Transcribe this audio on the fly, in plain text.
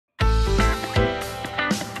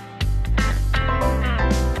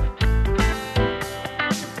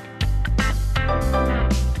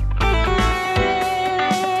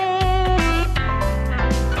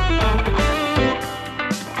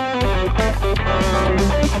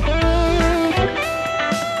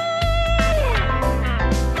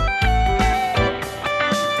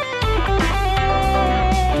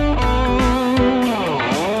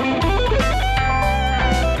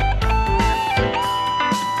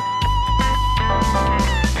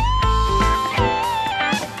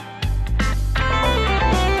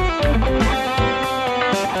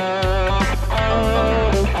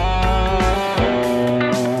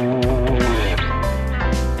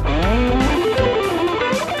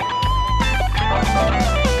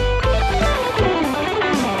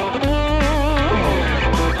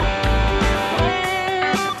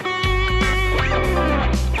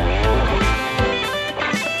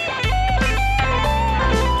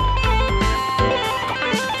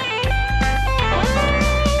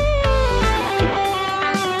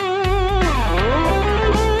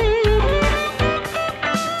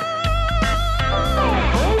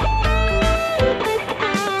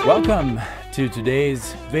Welcome to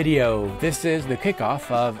today's video. This is the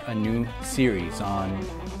kickoff of a new series on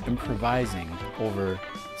improvising over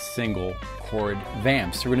single chord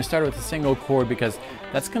vamps. So we're going to start with a single chord because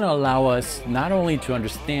that's going to allow us not only to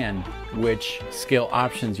understand which scale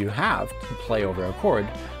options you have to play over a chord,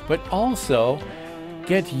 but also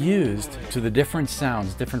get used to the different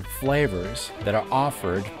sounds, different flavors that are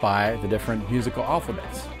offered by the different musical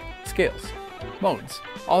alphabets, scales, modes,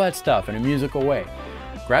 all that stuff in a musical way.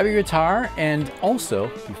 Grab your guitar, and also,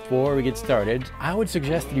 before we get started, I would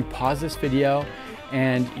suggest that you pause this video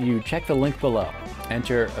and you check the link below.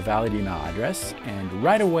 Enter a valid email address, and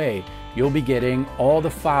right away you'll be getting all the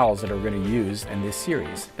files that we're going to use in this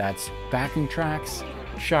series. That's backing tracks,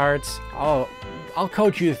 charts. I'll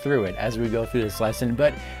coach you through it as we go through this lesson,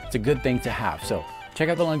 but it's a good thing to have. So check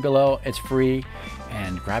out the link below, it's free,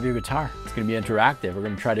 and grab your guitar. It's going to be interactive. We're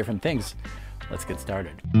going to try different things. Let's get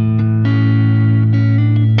started.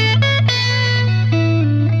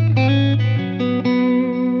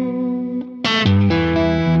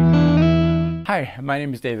 Hi, my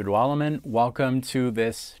name is David Wallerman. Welcome to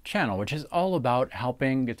this channel, which is all about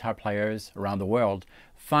helping guitar players around the world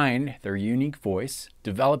find their unique voice,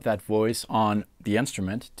 develop that voice on the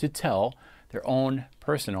instrument to tell their own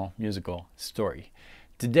personal musical story.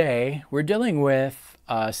 Today, we're dealing with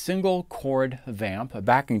a single chord vamp, a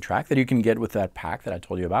backing track that you can get with that pack that I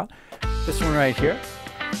told you about. This one right here.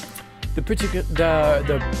 The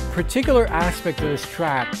particular aspect of this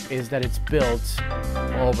track is that it's built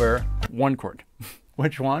over one chord.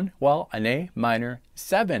 Which one? Well, an A minor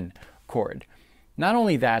 7 chord. Not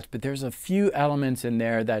only that, but there's a few elements in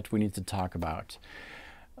there that we need to talk about.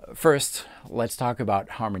 First, let's talk about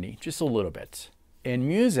harmony just a little bit. In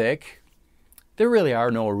music, there really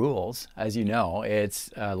are no rules. As you know, it's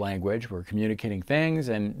a language, we're communicating things,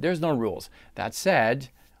 and there's no rules. That said,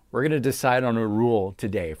 we're going to decide on a rule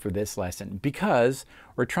today for this lesson because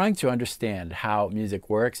we're trying to understand how music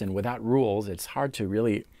works, and without rules, it's hard to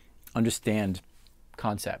really understand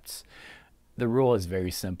concepts. The rule is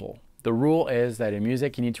very simple. The rule is that in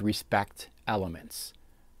music, you need to respect elements.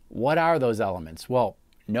 What are those elements? Well,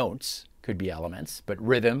 notes could be elements, but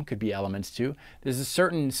rhythm could be elements too. There's a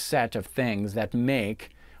certain set of things that make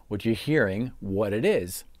what you're hearing what it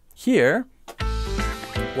is. Here,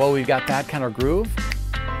 well, we've got that kind of groove.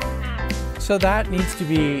 So that needs to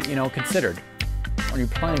be, considered when you're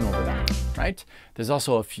playing over that, right? There's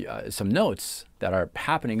also some notes that are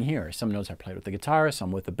happening here. Some notes are played with the guitar,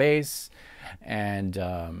 some with the bass, and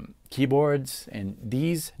keyboards. And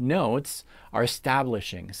these notes are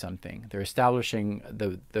establishing something. They're establishing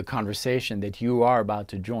the conversation that you are about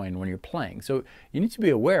to join when you're playing. So you need to be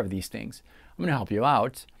aware of these things. I'm going to help you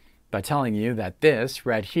out by telling you that this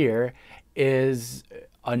right here is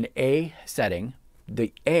an A setting.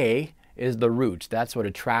 The A is the root. That's what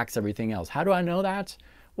attracts everything else. How do I know that?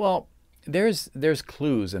 Well, there's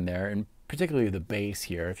clues in there, and particularly the bass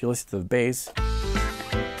here. If you listen to the bass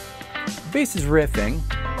is riffing.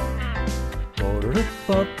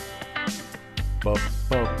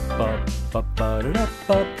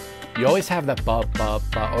 You always have that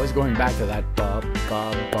always going back to that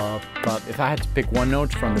If I had to pick one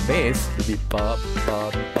note from the bass, it would be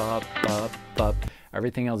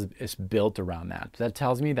Everything else is built around that. That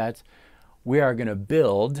tells me that we are going to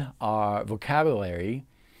build our vocabulary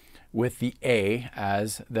with the A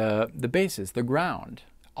as the basis, the ground.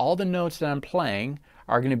 All the notes that I'm playing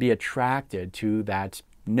are going to be attracted to that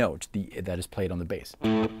note that is played on the bass.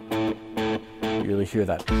 You really hear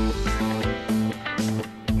that.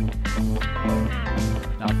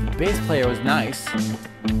 Now, if the bass player was nice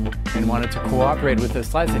and wanted to cooperate with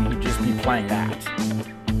this lesson, he'd just be playing that.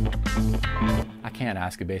 I can't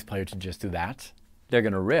ask a bass player to just do that. They're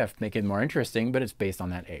going to riff, make it more interesting, but it's based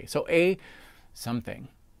on that A. So A something.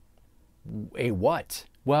 A what?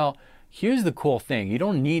 Well, here's the cool thing. You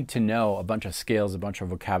don't need to know a bunch of scales, a bunch of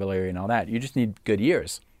vocabulary and all that. You just need good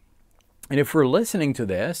ears. And if we're listening to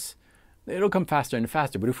this, it'll come faster and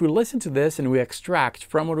faster. But if we listen to this and we extract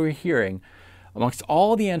from what we're hearing amongst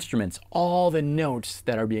all the instruments, all the notes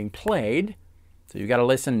that are being played, so you've got to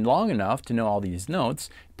listen long enough to know all these notes,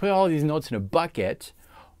 put all these notes in a bucket,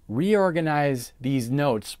 reorganize these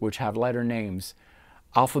notes, which have letter names,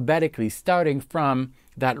 alphabetically, starting from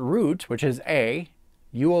that root, which is A,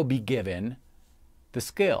 you will be given the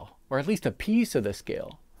scale, or at least a piece of the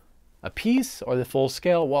scale. A piece or the full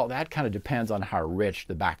scale, well, that kind of depends on how rich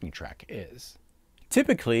the backing track is.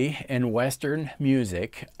 Typically, in Western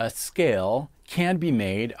music, a scale can be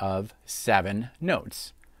made of 7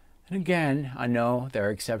 notes. And again, I know there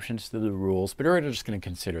are exceptions to the rules, but we're just going to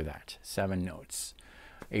consider that. 7 notes.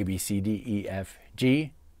 A, B, C, D, E, F,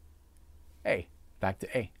 G, A. Back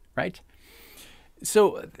to A. right?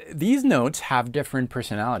 So these notes have different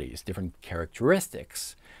personalities, different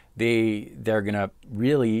characteristics. They're going to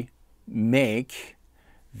really make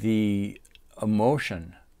the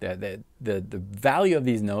emotion, the value of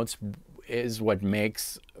these notes is what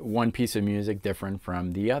makes one piece of music different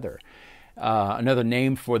from the other. Another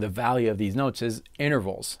name for the value of these notes is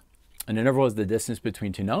intervals. An interval is the distance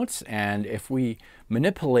between two notes, and if we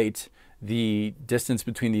manipulate the distance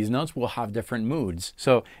between these notes, we'll have different moods.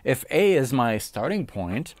 So if A is my starting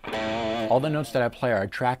point, all the notes that I play are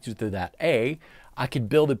attracted to that A. I could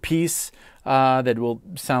build a piece that will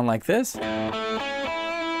sound like this.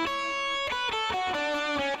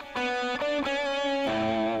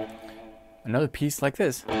 Another piece like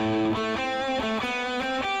this.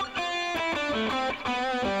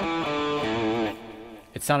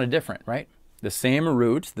 It sounded different, right? The same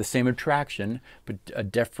root, the same attraction, but a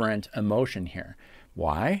different emotion here.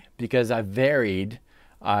 Why? Because I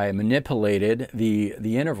manipulated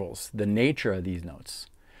the intervals, the nature of these notes.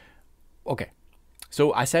 Okay,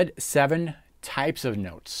 so I said 7 types of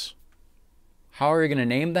notes. How are we going to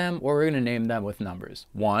name them? Well, we're going to name them with numbers.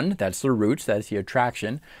 1, that's the roots, that's the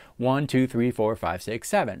attraction. 1, 2, 3, 4, 5, 6,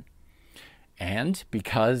 7. And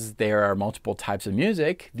because there are multiple types of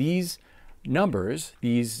music, these numbers,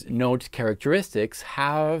 these note characteristics,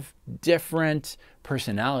 have different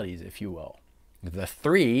personalities, if you will. The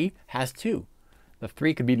 3 has 2. The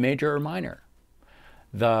 3 could be major or minor.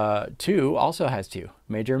 The 2 also has 2,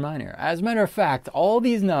 major or minor. As a matter of fact, all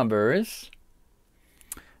these numbers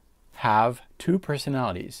have 2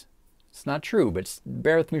 personalities. It's not true, but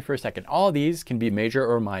bear with me for a second. All these can be major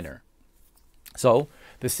or minor. So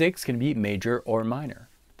the 6 can be major or minor.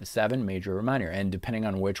 The 7, major or minor. And depending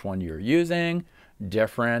on which one you're using,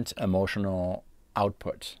 different emotional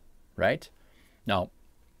output, right? Now,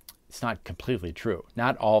 it's not completely true.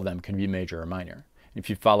 Not all of them can be major or minor. If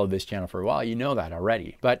you follow this channel for a while, you know that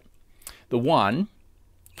already. But the 1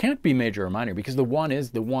 can't be major or minor because the 1 is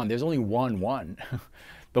the 1. There's only one 1.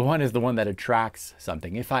 The 1 is the one that attracts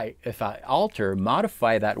something. If I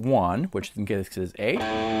modify that 1, which in this case is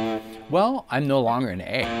A, well, I'm no longer in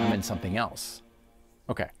A. I'm in something else.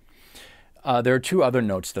 Okay. There are 2 other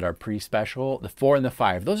notes that are pretty special. The 4 and the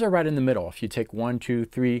 5. Those are right in the middle. If you take 1, 2,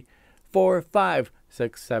 3, 4, 5,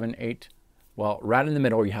 6, 7, 8. Well, right in the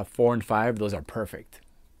middle, you have 4 and 5. Those are perfect.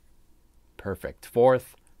 Perfect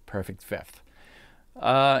 4th, perfect 5th.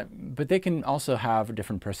 But they can also have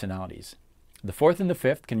different personalities. The 4th and the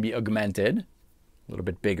 5th can be augmented, a little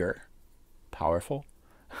bit bigger, powerful,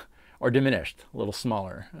 or diminished, a little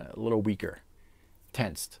smaller, a little weaker,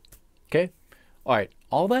 tensed. Okay? All right.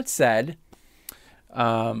 All that said,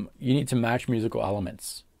 you need to match musical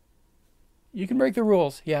elements. You can break the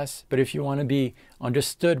rules, yes, but if you want to be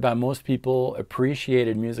understood by most people,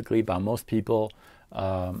 appreciated musically by most people,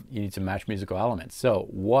 you need to match musical elements. So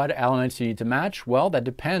what elements do you need to match? Well, that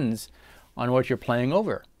depends on what you're playing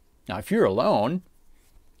over. Now, if you're alone,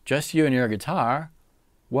 just you and your guitar,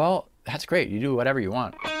 well, that's great. You do whatever you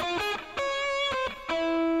want.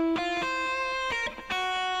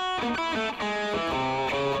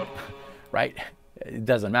 Right? It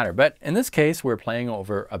doesn't matter. But in this case, we're playing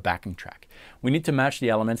over a backing track. We need to match the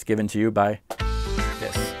elements given to you by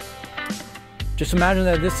this. Just imagine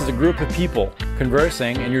that this is a group of people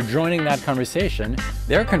conversing and you're joining that conversation.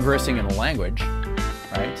 They're conversing in a language,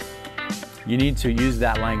 right? You need to use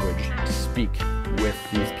that language to speak with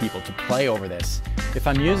these people, to play over this. If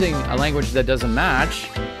I'm using a language that doesn't match,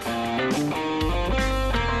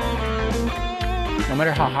 no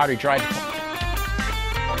matter how hard you try to play,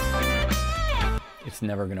 it's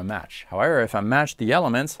never going to match. However, if I match the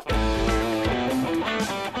elements,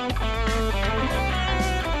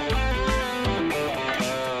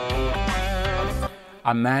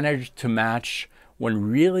 I managed to match one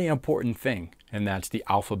really important thing, and that's the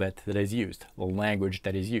alphabet that is used, the language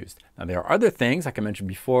that is used. Now, there are other things, like I mentioned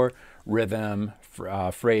before, rhythm,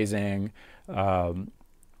 phrasing,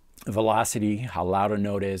 velocity, how loud a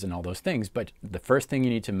note is, and all those things. But the first thing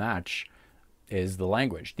you need to match is the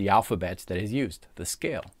language, the alphabet that is used, the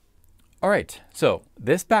scale. All right, so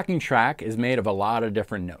this backing track is made of a lot of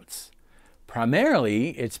different notes.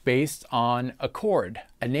 Primarily, it's based on a chord,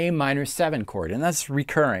 an A minor 7 chord, and that's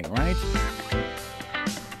recurring, right?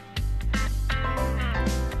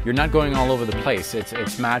 You're not going all over the place.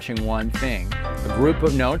 It's matching one thing. A group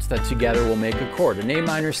of notes that together will make a chord, an A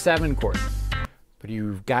minor 7 chord. But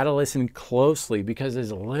you've got to listen closely because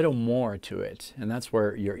there's a little more to it, and that's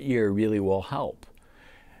where your ear really will help.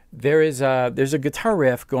 There's a guitar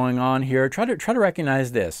riff going on here. Try to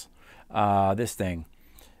recognize this, this thing.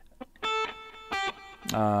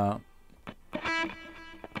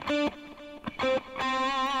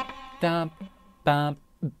 da, ba,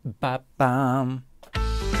 ba, bam,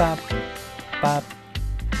 ba, ba,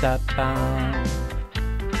 da, bam.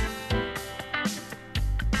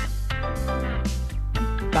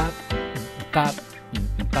 Ba, ba,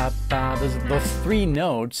 ba, ba. Those three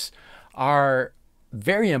notes are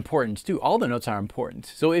very important too. All the notes are important.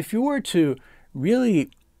 So if you were to really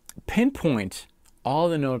pinpoint all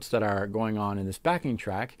the notes that are going on in this backing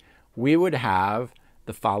track, we would have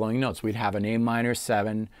the following notes. We'd have an A minor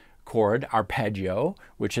 7 chord arpeggio,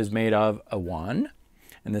 which is made of a 1,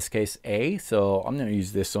 in this case A. So I'm going to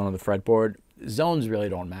use this zone on the fretboard. Zones really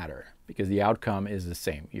don't matter because the outcome is the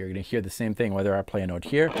same. You're going to hear the same thing whether I play a note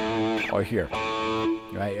here or here,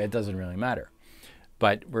 right? It doesn't really matter.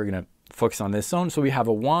 But we're going to focus on this zone. So we have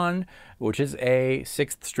a 1, which is A,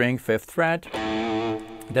 6th string, 5th fret.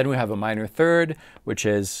 Then we have a minor 3rd, which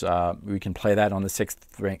is, we can play that on the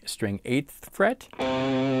 6th string, 8th fret.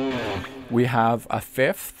 We have a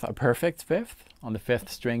 5th, a perfect 5th, on the 5th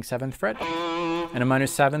string, 7th fret. And a minor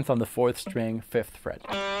 7th on the 4th string, 5th fret.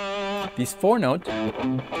 These 4 notes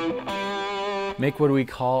make what we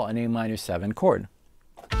call an A minor 7 chord.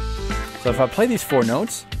 So if I play these 4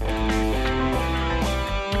 notes,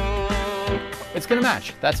 it's going to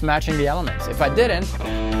match. That's matching the elements. If I didn't,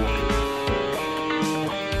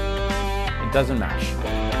 it doesn't match.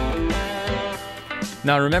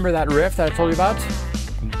 Now remember that riff that I told you about?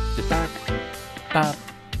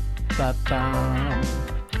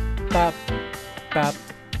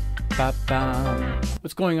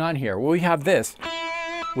 What's going on here? Well, we have this,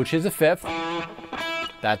 which is a 5th.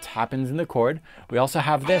 That happens in the chord. We also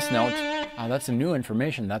have this note. That's a new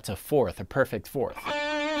information. That's a 4th, a perfect 4th.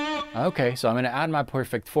 Okay, so I'm going to add my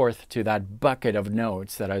perfect 4th to that bucket of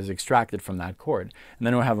notes that I was extracted from that chord. And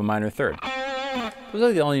then we'll have a minor 3rd. Those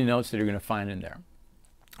are the only notes that you're going to find in there.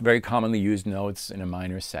 Very commonly used notes in a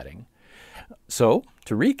minor setting. So,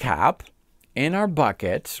 to recap, in our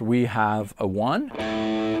bucket, we have a 1,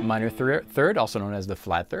 a minor 3rd, also known as the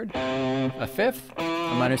flat 3rd, a 5th,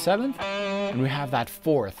 a minor 7th, and we have that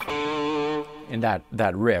 4th in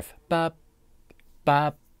that riff. Ba,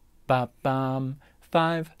 ba, ba, bam,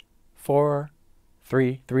 5, 4,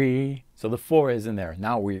 3, 3. So the 4 is in there.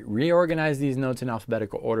 Now we reorganize these notes in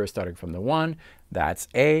alphabetical order starting from the 1. That's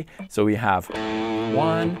A. So we have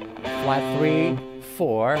 1, flat 3,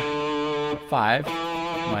 4, 5,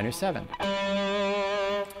 minor 7.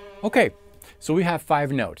 Okay, so we have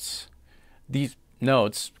 5 notes. These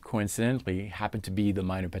notes, coincidentally, happen to be the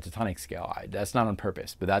minor pentatonic scale. That's not on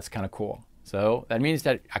purpose, but that's kind of cool. So that means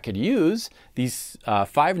that I could use these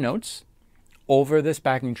 5 notes over this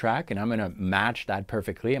backing track, and I'm going to match that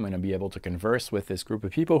perfectly. I'm going to be able to converse with this group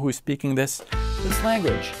of people who's speaking this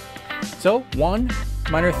language. So 1,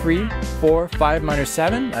 minor 3, 4, 5, minor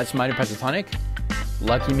 7. That's minor pentatonic.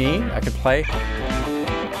 Lucky me, I could play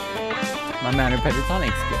my minor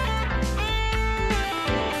pentatonic scale.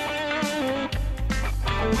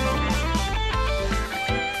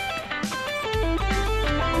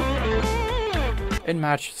 It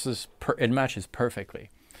matches perfectly.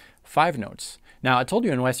 5 notes. Now, I told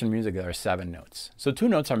you in Western music there are 7 notes. So 2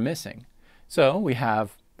 notes are missing. So we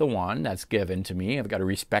have the 1 that's given to me. I've got to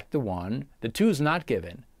respect the 1. The 2 is not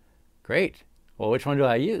given. Great. Well, which one do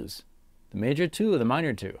I use? The major 2 or the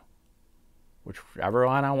minor 2? Whichever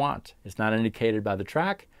one I want. It's not indicated by the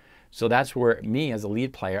track. So that's where me as a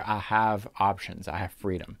lead player, I have options. I have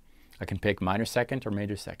freedom. I can pick minor 2nd or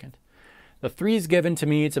major 2nd. The 3 is given to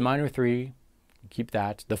me. It's a minor 3. Keep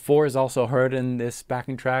that. The 4 is also heard in this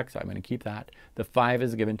backing track, so I'm going to keep that. The 5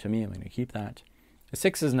 is given to me. I'm going to keep that. The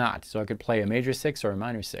 6 is not, so I could play a major 6 or a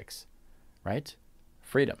minor 6, right?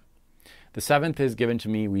 Freedom. The 7th is given to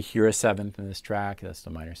me. We hear a 7th in this track. That's the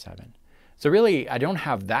minor 7. So really, I don't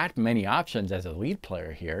have that many options as a lead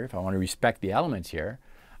player here. If I want to respect the elements here,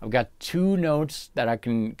 I've got 2 notes that I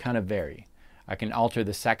can kind of vary. I can alter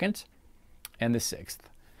the 2nd and the 6th.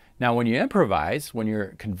 Now, when you improvise, when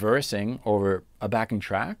you're conversing over a backing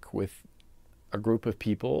track with a group of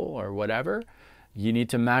people or whatever, you need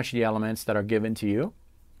to match the elements that are given to you.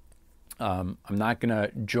 I'm not going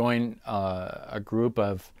to join a group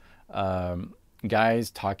of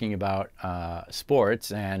guys talking about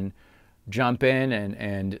sports and jump in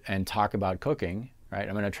and talk about cooking, right?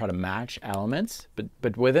 I'm going to try to match elements,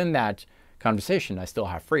 but within that conversation, I still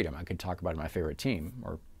have freedom. I could talk about my favorite team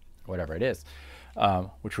or whatever it is.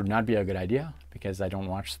 Which would not be a good idea because I don't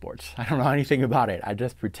watch sports. I don't know anything about it. I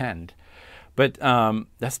just pretend. But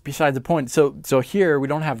that's beside the point. So here we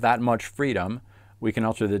don't have that much freedom. We can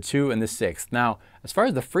alter the 2 and the 6th. Now, as far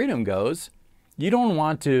as the freedom goes, you don't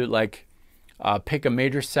want to pick a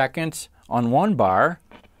major 2nd on one bar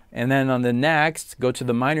and then on the next go to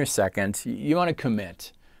the minor 2nd. You want to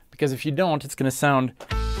commit. Because if you don't, it's going to sound...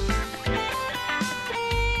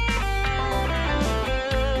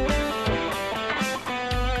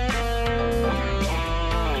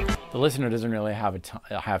 The listener doesn't really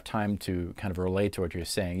have time to kind of relate to what you're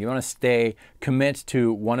saying. You want to commit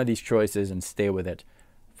to one of these choices and stay with it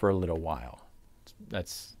for a little while.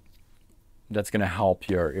 That's going to help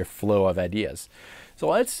your flow of ideas. So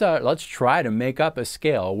let's try to make up a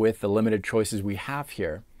scale with the limited choices we have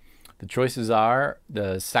here. The choices are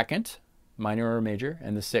the 2nd minor or major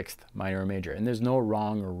and the 6th minor or major, and there's no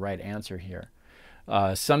wrong or right answer here.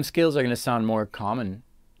 Some scales are going to sound more common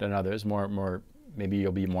than others, maybe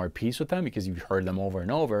you'll be more at peace with them because you've heard them over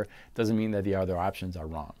and over. Doesn't mean that the other options are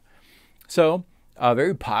wrong. So a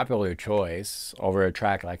very popular choice over a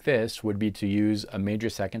track like this would be to use a major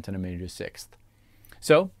 2nd and a major 6th.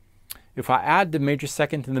 So if I add the major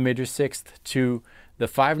 2nd and the major 6th to the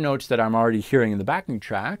 5 notes that I'm already hearing in the backing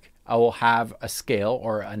track, I will have a scale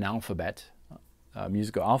or an alphabet, a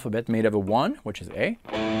musical alphabet made of a 1, which is A,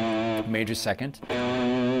 major 2nd,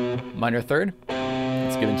 minor 3rd,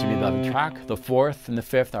 it's given to me the other track. The 4th and the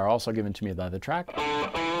 5th are also given to me the other track.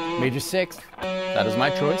 Major 6th, that is my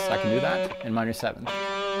choice, I can do that, and minor 7th.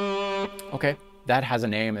 Okay, that has a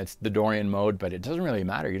name, it's the Dorian mode, but it doesn't really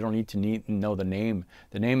matter. You don't need to know the name.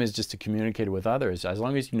 The name is just to communicate with others. As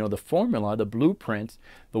long as you know the formula, the blueprint,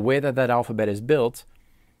 the way that alphabet is built,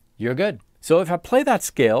 you're good. So if I play that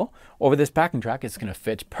scale over this backing track, it's going to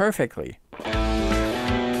fit perfectly.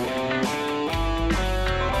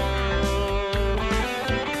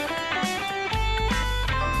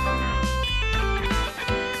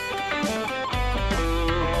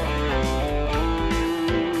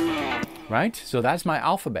 Right? So that's my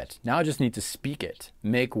alphabet. Now I just need to speak it,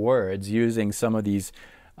 make words using some of these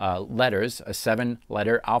letters, a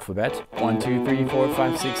 7-letter alphabet. 1, 2, 3, 4,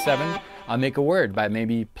 5, 6, 7. I'll make a word by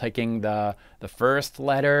maybe picking the 1st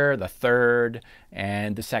letter, the 3rd,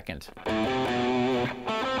 and the 2nd.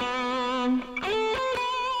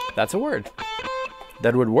 That's a word.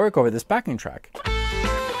 That would work over this backing track.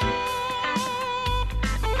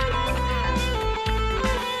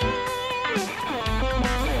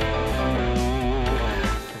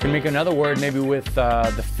 I can make another word maybe with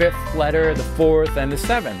the 5th letter, the 4th, and the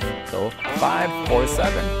 7th. So 5, 4,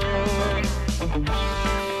 7.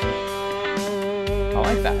 I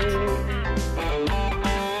like that.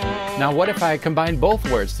 Now what if I combine both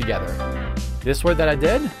words together? This word that I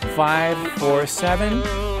did, 5, 4, 7,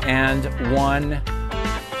 and 1,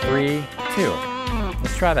 3, 2.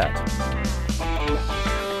 Let's try that.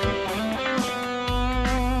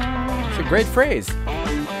 It's a great phrase.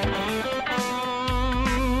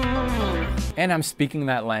 And I'm speaking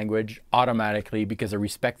that language automatically because I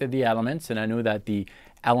respected the elements and I knew that the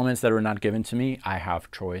elements that were not given to me, I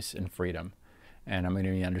have choice and freedom. And I'm going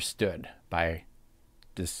to be understood by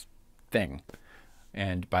this thing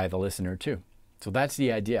and by the listener too. So that's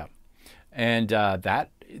the idea. And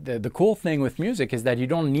the cool thing with music is that you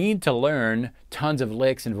don't need to learn tons of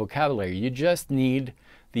licks and vocabulary. You just need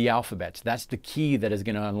the alphabet. That's the key that is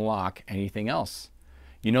going to unlock anything else.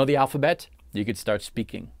 You know the alphabet, you could start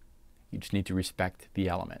speaking. You just need to respect the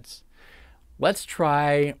elements. Let's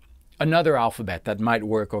try another alphabet that might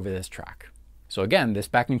work over this track. So again, this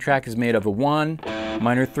backing track is made of a 1,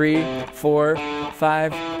 minor 3, 4,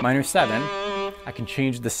 5, minor 7. I can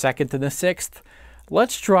change the 2nd to the 6th.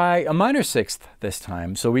 Let's try a minor 6th this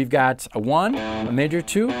time. So we've got a 1, a major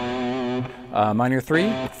 2, a minor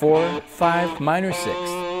 3, 4, 5, minor 6.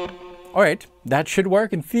 All right, that should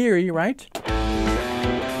work in theory, right?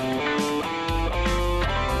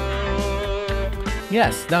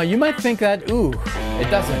 Yes, now you might think that, ooh, it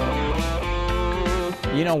doesn't.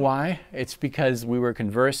 You know why? It's because we were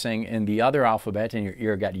conversing in the other alphabet and your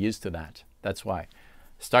ear got used to that. That's why.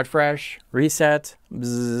 Start fresh, reset,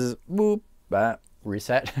 bzz, boop, bah,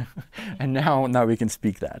 reset. And now we can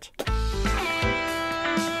speak that.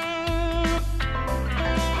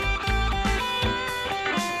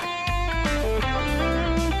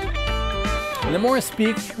 And the more I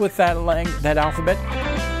speak with that alphabet,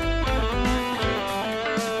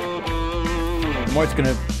 the more it's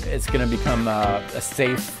gonna become a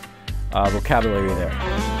safe vocabulary there.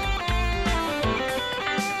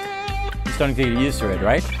 You're starting to get used to it,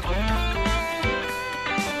 right?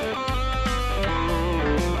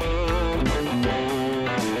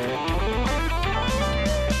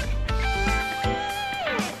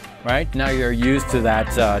 Right? Now you're used to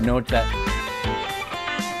that note that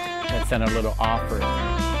sounded a little awkward.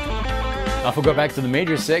 Now if we go back to the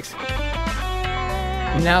major 6,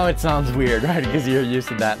 now it sounds weird, right? Because you're used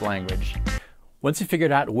to that language. Once you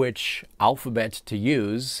figured out which alphabet to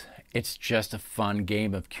use, it's just a fun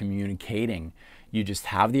game of communicating. You just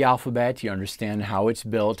have the alphabet, you understand how it's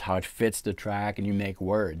built, how it fits the track, and you make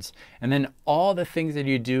words. And then all the things that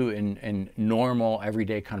you do in normal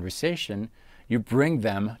everyday conversation, you bring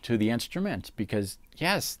them to the instrument, because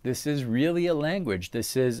yes, this is really a language.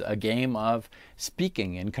 This is a game of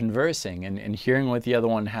speaking and conversing and hearing what the other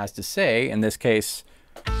one has to say. In this case,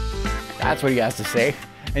 that's what he has to say,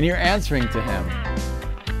 and you're answering to him.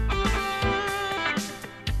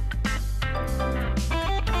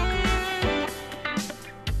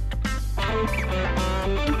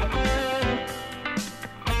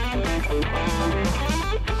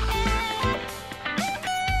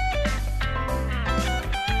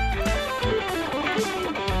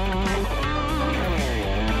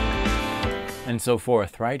 And so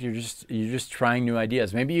forth, right? You're just trying new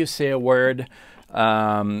ideas. Maybe you say a word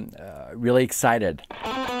really excited,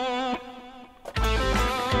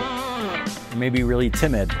 maybe really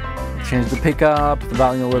timid. Change the pickup, the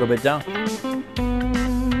volume a little bit down.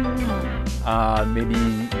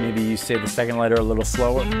 Maybe you say the second letter a little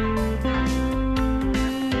slower.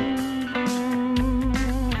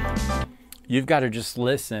 You've got to just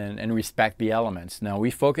listen and respect the elements. Now, we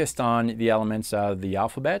focused on the elements of the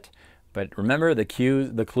alphabet, but remember the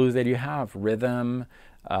clues that you have: rhythm,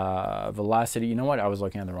 velocity. You know what? I was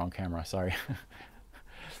looking at the wrong camera. Sorry.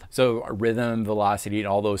 So rhythm, velocity, and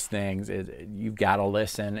all those things. You've got to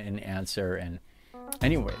listen and answer. And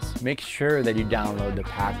anyways, make sure that you download the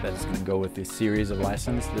pack that's going to go with this series of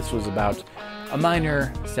lessons. This was about a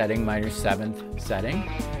minor setting, minor 7th setting,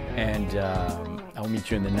 and I'll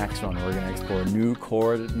meet you in the next one. We're going to explore new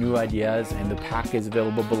chord, new ideas, and the pack is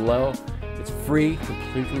available below. It's free,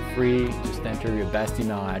 completely free. Just enter your best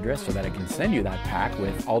email address so that I can send you that pack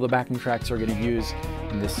with all the backing tracks we're going to use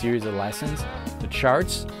in this series of lessons. The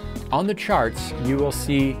charts. On the charts, you will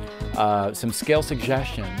see some scale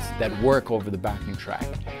suggestions that work over the backing track.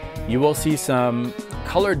 You will see some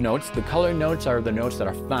colored notes. The colored notes are the notes that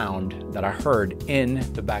are found, that are heard in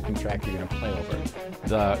the backing track you're going to play over.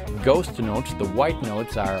 The ghost notes, the white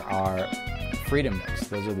notes, are freedom notes.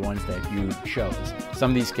 Those are the ones that you chose.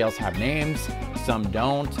 Some of these scales have names, some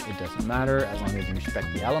don't. It doesn't matter as long as you respect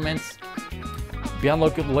the elements. Be on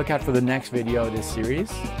lookout for the next video of this series,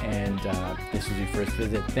 and this was your first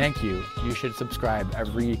visit. Thank you. You should subscribe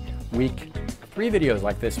every week. 3 videos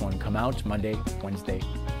like this one come out Monday, Wednesday,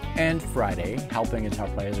 and Friday, helping guitar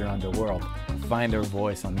players around the world find their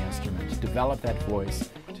voice on the instrument, develop that voice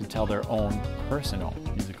to tell their own personal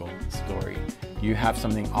musical story. You have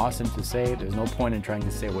something awesome to say. There's no point in trying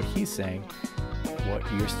to say what he's saying.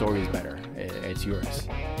 Your story is better. It's yours.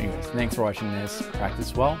 Anyways, thanks for watching this.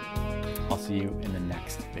 Practice well. I'll see you in the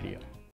next video.